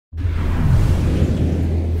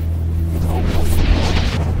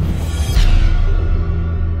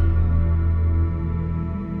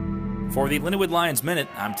For the Lindenwood Lions Minute,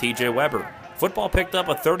 I'm TJ Weber. Football picked up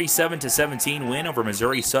a 37-17 win over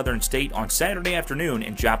Missouri Southern State on Saturday afternoon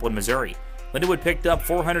in Joplin, Missouri. Lindenwood picked up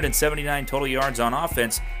 479 total yards on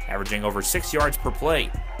offense, averaging over 6 yards per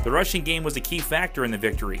play. The rushing game was a key factor in the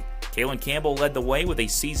victory. Kalen Campbell led the way with a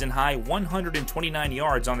season-high 129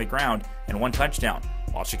 yards on the ground and 1 touchdown,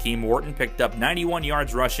 while Shaquem Wharton picked up 91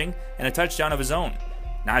 yards rushing and a touchdown of his own.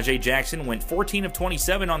 Najee Jackson went 14 of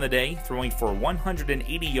 27 on the day, throwing for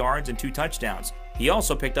 180 yards and 2 touchdowns. He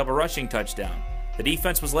also picked up a rushing touchdown. The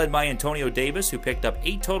defense was led by Antonio Davis, who picked up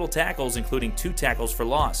 8 total tackles, including 2 tackles for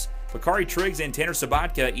loss. Bakari Triggs and Tanner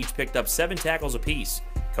Sabatka each picked up 7 tackles apiece.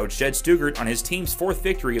 Coach Jed Stugart on his team's 4th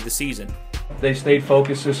victory of the season. They stayed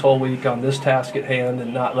focused this whole week on this task at hand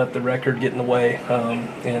and not let the record get in the way,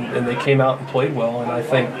 and they came out and played well. And I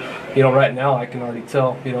think, right now I can already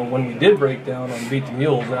tell, when we did break down on Beat the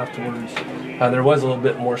Mules afterwards, there was a little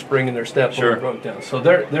bit more spring in their step when we broke down. So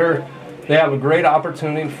they have a great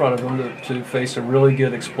opportunity in front of them to face a really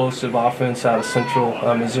good explosive offense out of Central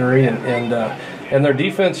Missouri, and their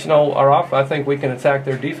defense, I think we can attack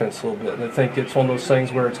their defense a little bit. And I think it's one of those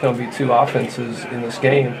things where it's going to be 2 offenses in this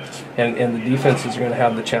game, and the defenses are going to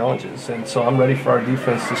have the challenges. And so I'm ready for our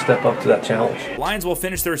defense to step up to that challenge. Lions will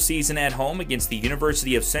finish their season at home against the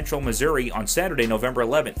University of Central Missouri on Saturday, November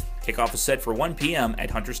 11th. Kickoff is set for 1 p.m.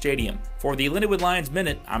 at Hunter Stadium. For the Lindenwood Lions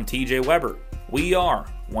Minute, I'm TJ Weber. We are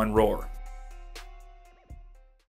One Roar.